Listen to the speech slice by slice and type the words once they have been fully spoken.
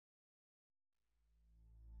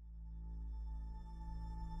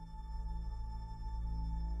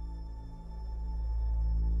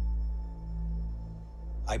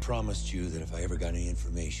I promised you that if I ever got any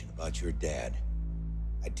information about your dad,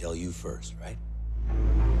 I'd tell you first, right?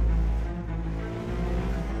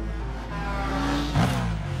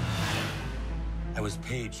 I was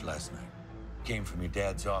paged last night. Came from your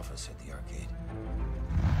dad's office at the arcade.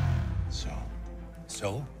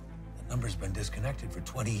 So? The number's been disconnected for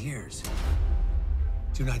 20 years.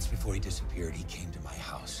 2 nights before he disappeared, he came to my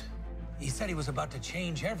house. He said he was about to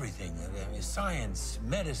change everything. Science,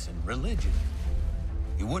 medicine, religion.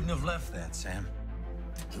 He wouldn't have left that, Sam.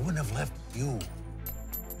 He wouldn't have left you.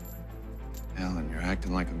 Alan, you're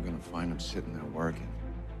acting like I'm gonna find him sitting there working.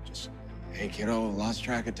 Just, hey, kiddo, lost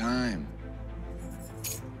track of time.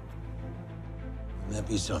 Wouldn't that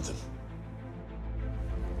be something?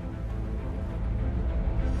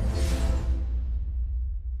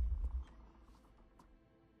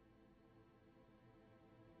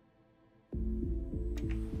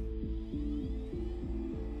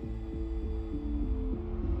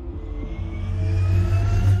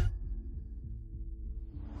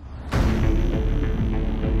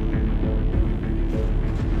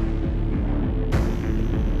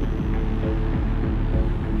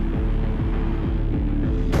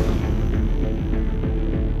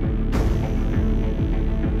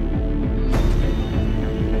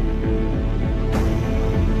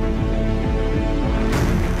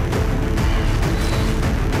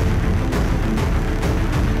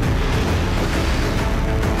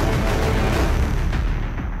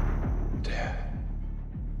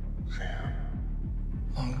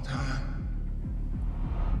 Long time.